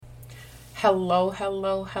Hello,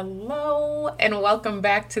 hello, hello, and welcome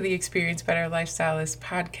back to the Experience Better Lifestylist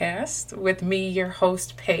podcast with me, your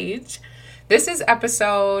host, Paige. This is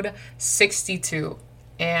episode 62,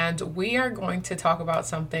 and we are going to talk about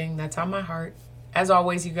something that's on my heart. As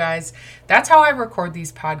always, you guys, that's how I record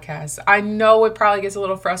these podcasts. I know it probably gets a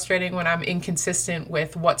little frustrating when I'm inconsistent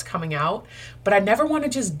with what's coming out, but I never want to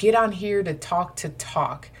just get on here to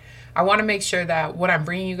talk. I want to make sure that what I'm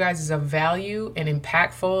bringing you guys is of value and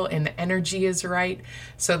impactful and the energy is right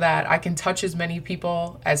so that I can touch as many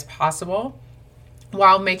people as possible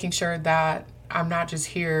while making sure that I'm not just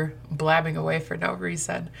here blabbing away for no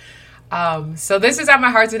reason. So this is on my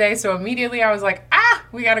heart today. So immediately I was like,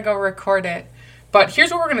 we got to go record it. But here's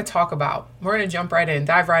what we're going to talk about. We're going to jump right in,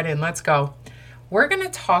 dive right in. Let's go. We're going to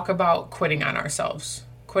talk about quitting on ourselves,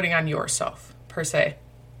 quitting on yourself per se.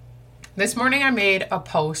 This morning I made a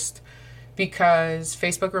post because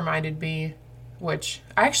Facebook reminded me, which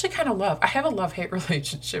I actually kind of love. I have a love-hate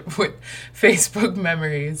relationship with Facebook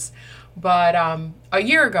memories. But a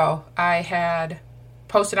year ago, I had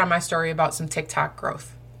posted on my story about some TikTok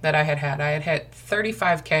growth that I had. I had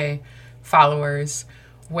 35K followers,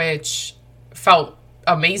 which felt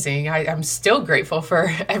amazing. I'm still grateful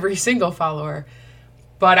for every single follower.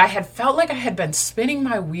 But I had felt like I had been spinning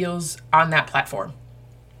my wheels on that platform.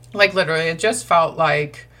 Like literally, it just felt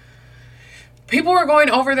like people were going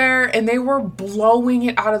over there and they were blowing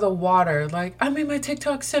it out of the water. Like, I made my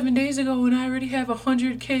TikTok 7 days ago and I already have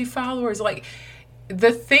 100K followers. Like,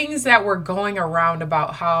 the things that were going around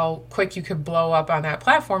about how quick you could blow up on that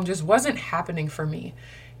platform just wasn't happening for me.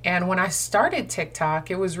 And when I started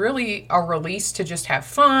TikTok, it was really a release to just have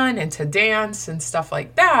fun and to dance and stuff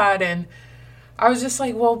like that. And I was just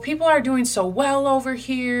like, well, people are doing so well over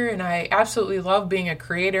here, and I absolutely love being a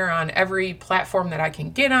creator on every platform that I can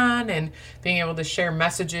get on and being able to share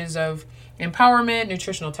messages of empowerment,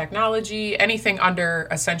 nutritional technology, anything under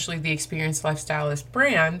essentially the Experience Lifestylist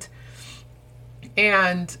brand.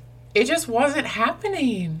 And it just wasn't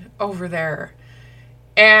happening over there.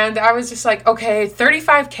 And I was just like, okay,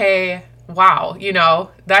 35K, wow,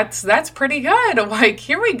 that's pretty good. Like,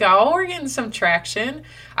 here we go. We're getting some traction.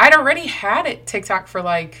 I'd already had it TikTok for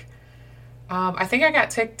I think I got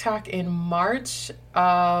TikTok in March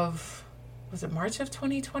of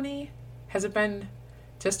 2020? Has it been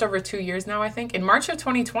just over 2 years now, I think? In March of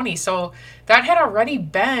 2020. So that had already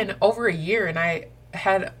been over a year and I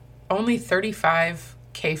had only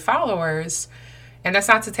 35K followers. And that's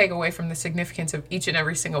not to take away from the significance of each and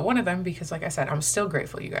every single one of them because, like I said, I'm still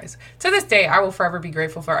grateful, you guys. To this day, I will forever be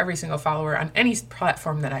grateful for every single follower on any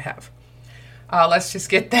platform that I have. Let's just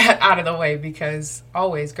get that out of the way because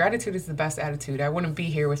always, gratitude is the best attitude. I wouldn't be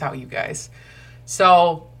here without you guys.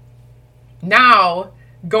 So now,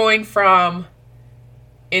 going from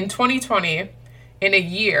in 2020, in a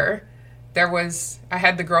year, I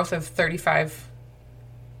had the growth of 35K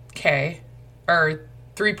or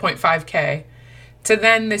 3.5K. To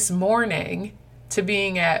then this morning to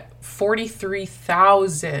being at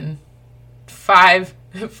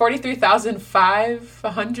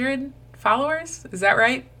 43,500 followers. Is that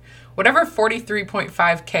right? Whatever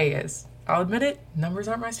 43.5K is. I'll admit it, numbers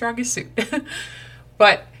aren't my strongest suit.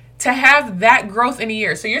 But to have that growth in a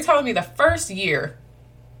year. So you're telling me the first year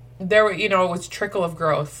there were, it was trickle of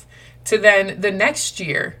growth to then the next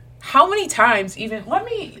year. How many times even,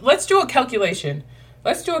 let's do a calculation.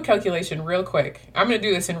 Let's do a calculation real quick. I'm going to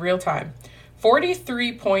do this in real time.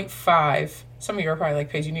 43.5. Some of you are probably like,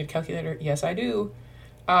 Paige, you need a calculator? Yes, I do.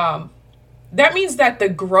 That means that the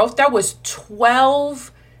growth, that was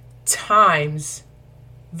 12 times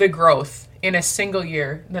the growth in a single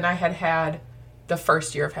year than I had the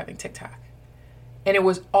first year of having TikTok. And it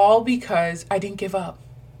was all because I didn't give up.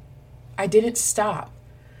 I didn't stop.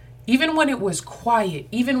 Even when it was quiet,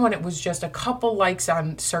 even when it was just a couple likes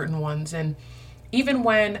on certain ones, and even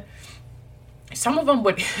when some of them,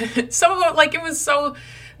 like it was so,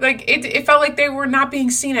 like it felt like they were not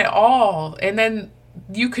being seen at all. And then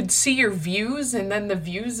you could see your views and then the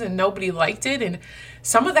views and nobody liked it. And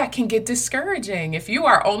some of that can get discouraging. If you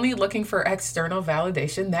are only looking for external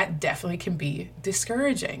validation, that definitely can be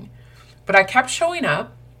discouraging. But I kept showing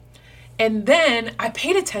up and then I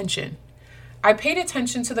paid attention. I paid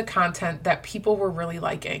attention to the content that people were really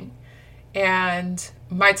liking. And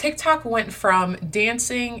my TikTok went from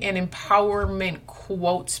dancing and empowerment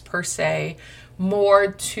quotes per se, more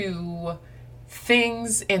to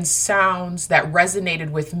things and sounds that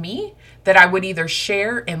resonated with me that I would either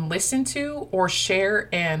share and listen to or share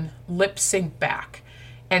and lip sync back.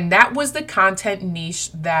 And that was the content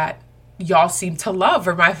niche that, y'all seem to love,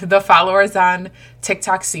 or the followers on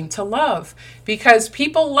TikTok seem to love, because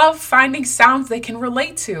people love finding sounds they can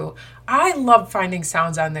relate to. I love finding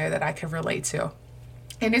sounds on there that I can relate to.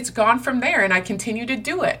 And it's gone from there, and I continue to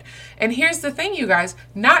do it. And here's the thing, you guys,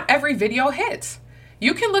 not every video hits.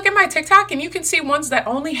 You can look at my TikTok and you can see ones that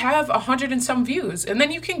only have 100 and some views. And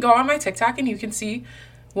then you can go on my TikTok and you can see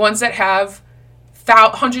ones that have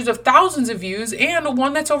hundreds of thousands of views and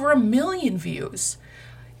one that's over 1 million views.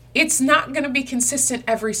 It's not going to be consistent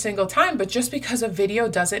every single time, but just because a video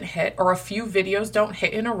doesn't hit, or a few videos don't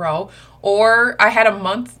hit in a row, or I had a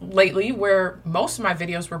month lately where most of my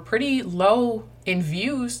videos were pretty low in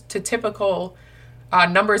views to typical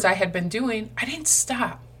numbers I had been doing, I didn't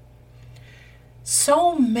stop.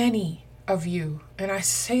 So many of you, and I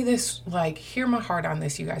say this like, hear my heart on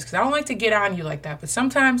this, you guys, because I don't like to get on you like that, but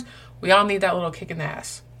sometimes we all need that little kick in the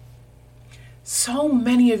ass. So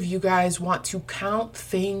many of you guys want to count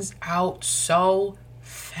things out so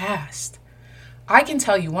fast. I can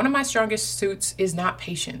tell you one of my strongest suits is not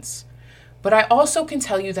patience, but I also can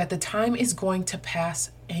tell you that the time is going to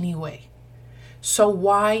pass anyway. So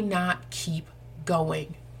why not keep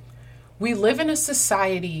going? We live in a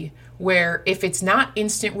society where if it's not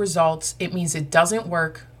instant results, it means it doesn't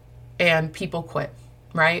work and people quit,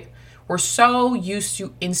 right? We're so used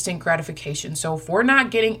to instant gratification. So if we're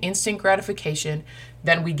not getting instant gratification,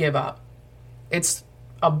 then we give up. It's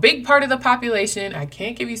a big part of the population. I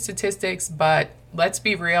can't give you statistics, but let's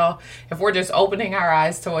be real. If we're just opening our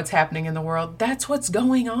eyes to what's happening in the world, that's what's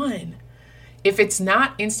going on. If it's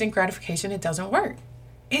not instant gratification, it doesn't work.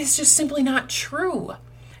 It's just simply not true.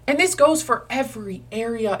 And this goes for every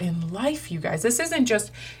area in life, you guys. This isn't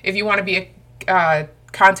just if you want to be a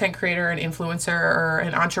content creator, an influencer, or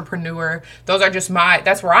an entrepreneur. Those are just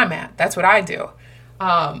that's where I'm at. That's what I do.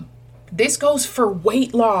 This goes for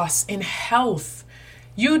weight loss and health.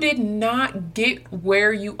 You did not get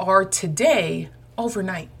where you are today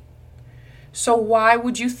overnight. So why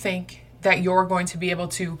would you think that you're going to be able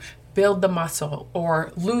to build the muscle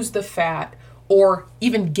or lose the fat or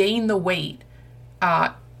even gain the weight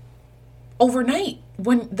overnight,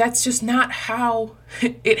 when that's just not how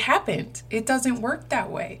it happened? It doesn't work that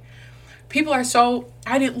way. People are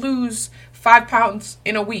I didn't lose 5 pounds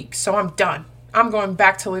in a week, so I'm done. I'm going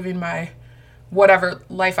back to living my whatever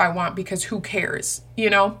life I want because who cares, you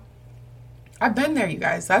know? I've been there, you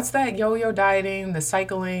guys. That's that yo-yo dieting, the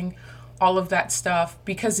cycling, all of that stuff,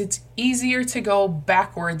 because it's easier to go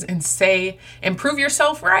backwards and say and prove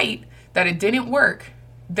yourself right that it didn't work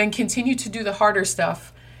than continue to do the harder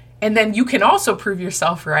stuff. And then you can also prove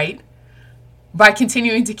yourself right by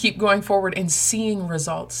continuing to keep going forward and seeing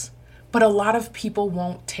results. But a lot of people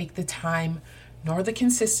won't take the time nor the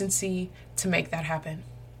consistency to make that happen.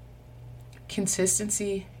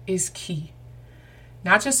 Consistency is key.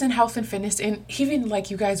 Not just in health and fitness, and even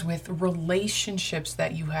like you guys with relationships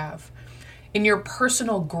that you have, in your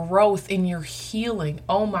personal growth, in your healing.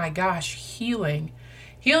 Oh my gosh, healing.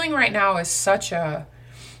 Healing right now is such a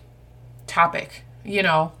topic, you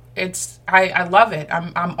know. I love it.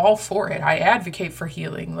 I'm all for it. I advocate for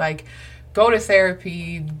healing. Like, go to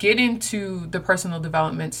therapy, get into the personal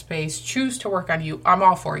development space, choose to work on you. I'm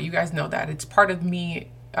all for it. You guys know that. It's part of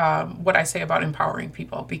me, what I say about empowering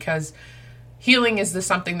people, because healing is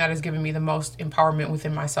something that has given me the most empowerment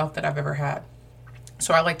within myself that I've ever had.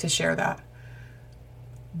 So I like to share that.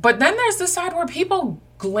 But then there's the side where people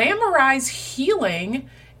glamorize healing,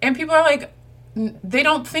 and people are like, they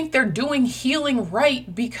don't think they're doing healing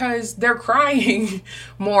right because they're crying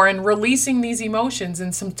more and releasing these emotions,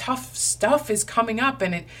 and some tough stuff is coming up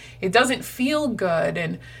and it doesn't feel good.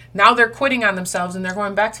 And now they're quitting on themselves and they're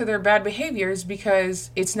going back to their bad behaviors because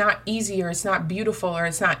it's not easy, or it's not beautiful, or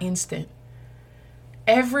it's not instant.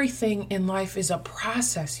 Everything in life is a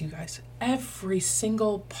process, you guys. Every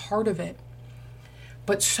single part of it.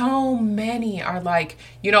 But so many are like,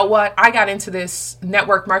 you know what? I got into this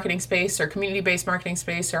network marketing space or community-based marketing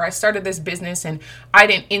space, or I started this business and I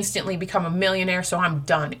didn't instantly become a millionaire, so I'm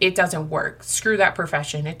done. It doesn't work. Screw that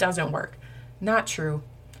profession. It doesn't work. Not true.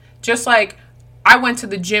 Just like I went to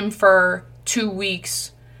the gym for 2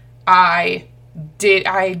 weeks. I did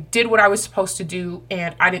what I was supposed to do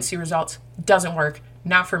and I didn't see results. Doesn't work.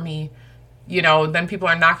 Not for me. You know, then people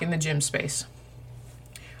are knocking the gym space.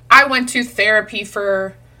 I went to therapy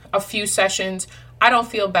for a few sessions. I don't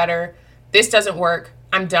feel better. This doesn't work.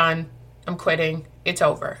 I'm done. I'm quitting. It's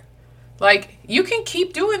over. Like, you can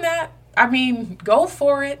keep doing that. I mean, go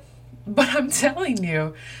for it. But I'm telling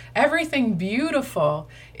you, everything beautiful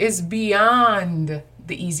is beyond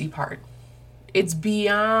the easy part. It's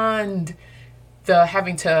beyond the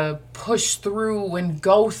having to push through and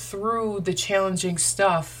go through the challenging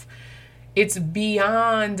stuff. It's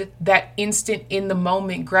beyond that instant in the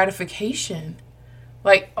moment gratification.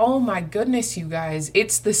 Like, oh my goodness, you guys,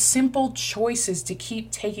 it's the simple choices to keep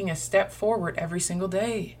taking a step forward every single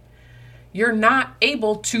day. You're not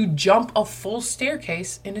able to jump a full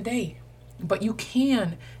staircase in a day, but you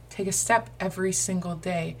can take a step every single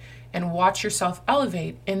day and watch yourself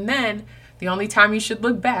elevate. And then the only time you should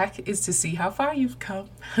look back is to see how far you've come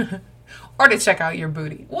or to check out your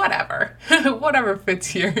booty, whatever, whatever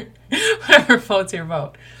floats your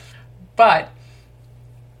boat. But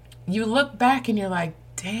you look back and you're like,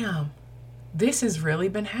 damn, this has really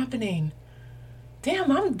been happening.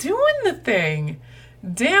 Damn, I'm doing the thing.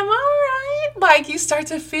 Damn, all right. Like, you start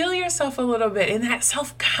to feel yourself a little bit and that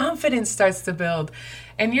self-confidence starts to build.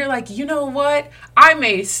 And you're like, you know what? I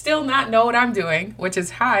may still not know what I'm doing, which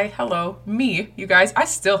is hello, me. You guys, I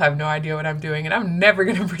still have no idea what I'm doing and I'm never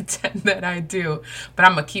going to pretend that I do. But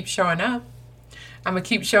I'm going to keep showing up. I'm going to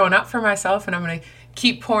keep showing up for myself, and I'm going to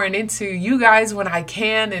keep pouring into you guys when I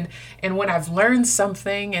can and when I've learned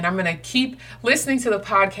something, and I'm going to keep listening to the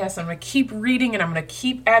podcast. I'm going to keep reading, and I'm going to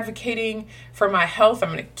keep advocating for my health.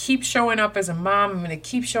 I'm going to keep showing up as a mom. I'm going to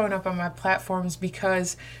keep showing up on my platforms,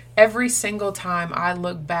 because every single time I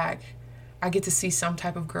look back, I get to see some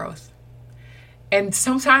type of growth. And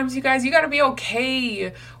sometimes, you guys, you got to be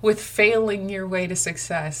okay with failing your way to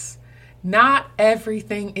success. Not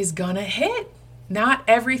everything is going to hit. Not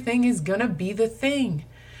everything is going to be the thing.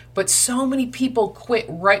 But so many people quit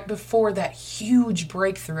right before that huge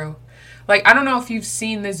breakthrough. Like, I don't know if you've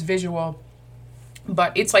seen this visual,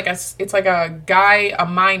 but it's like a guy, a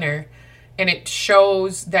miner, and it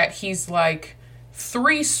shows that he's like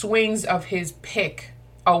 3 swings of his pick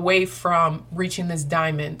away from reaching this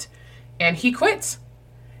diamond, and he quits.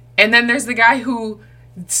 And then there's the guy who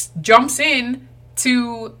jumps in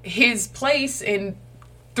to his place, and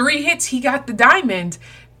 3 hits, he got the diamond.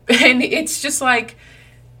 And it's just like,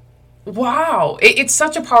 wow. It's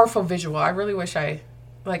such a powerful visual. I really wish I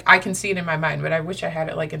can see it in my mind, but I wish I had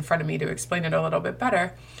it like in front of me to explain it a little bit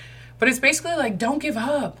better. But it's basically like, don't give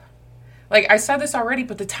up. Like, I said this already,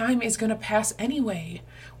 but the time is going to pass anyway.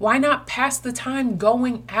 Why not pass the time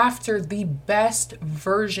going after the best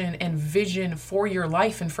version and vision for your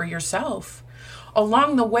life and for yourself?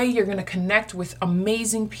 Along the way, you're going to connect with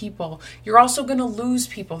amazing people. You're also going to lose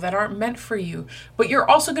people that aren't meant for you. But you're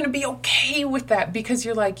also going to be okay with that, because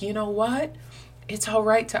you're like, you know what? It's all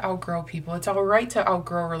right to outgrow people. It's all right to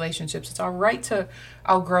outgrow relationships. It's all right to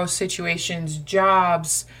outgrow situations,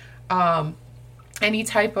 jobs, any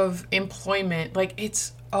type of employment. Like,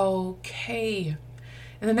 it's okay.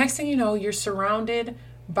 And the next thing you know, you're surrounded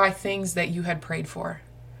by things that you had prayed for.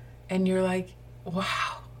 And you're like,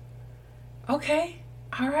 wow. Okay,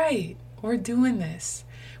 all right, we're doing this.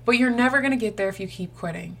 But you're never going to get there if you keep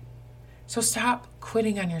quitting. So stop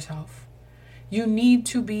quitting on yourself. You need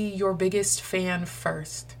to be your biggest fan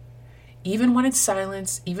first. Even when it's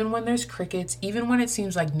silence, even when there's crickets, even when it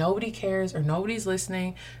seems like nobody cares or nobody's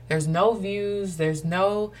listening, there's no views, there's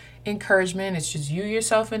no encouragement, it's just you,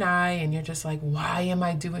 yourself, and I, and you're just like, why am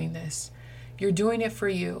I doing this? You're doing it for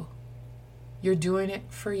you. You're doing it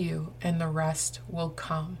for you, and the rest will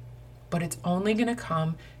come. But it's only going to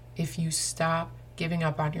come if you stop giving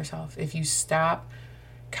up on yourself, if you stop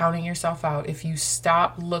counting yourself out, if you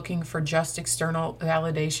stop looking for just external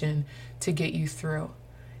validation to get you through.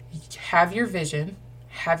 Have your vision,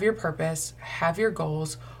 have your purpose, have your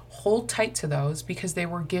goals, hold tight to those, because they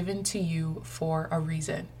were given to you for a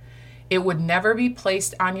reason. It would never be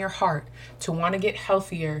placed on your heart to want to get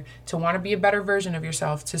healthier, to want to be a better version of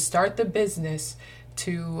yourself, to start the business,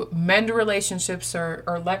 to mend relationships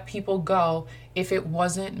or let people go if it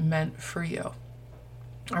wasn't meant for you.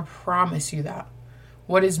 I promise you that.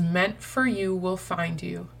 What is meant for you will find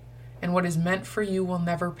you, and what is meant for you will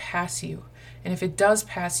never pass you. And if it does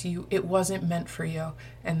pass you, it wasn't meant for you,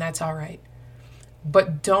 and that's all right.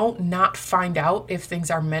 But don't not find out if things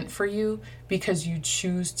are meant for you because you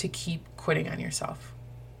choose to keep quitting on yourself.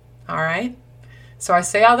 All right? So I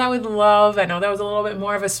say all that with love. I know that was a little bit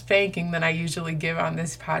more of a spanking than I usually give on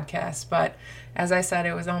this podcast, but as I said,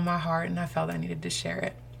 it was on my heart and I felt I needed to share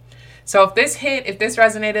it. So if this hit, if this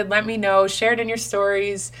resonated, let me know. Share it in your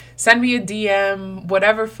stories. Send me a DM,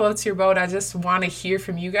 whatever floats your boat. I just want to hear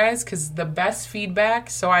from you guys, because the best feedback,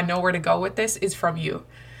 so I know where to go with this, is from you.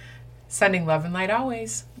 Sending love and light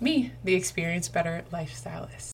always. Me, the Experience Better Lifestylist.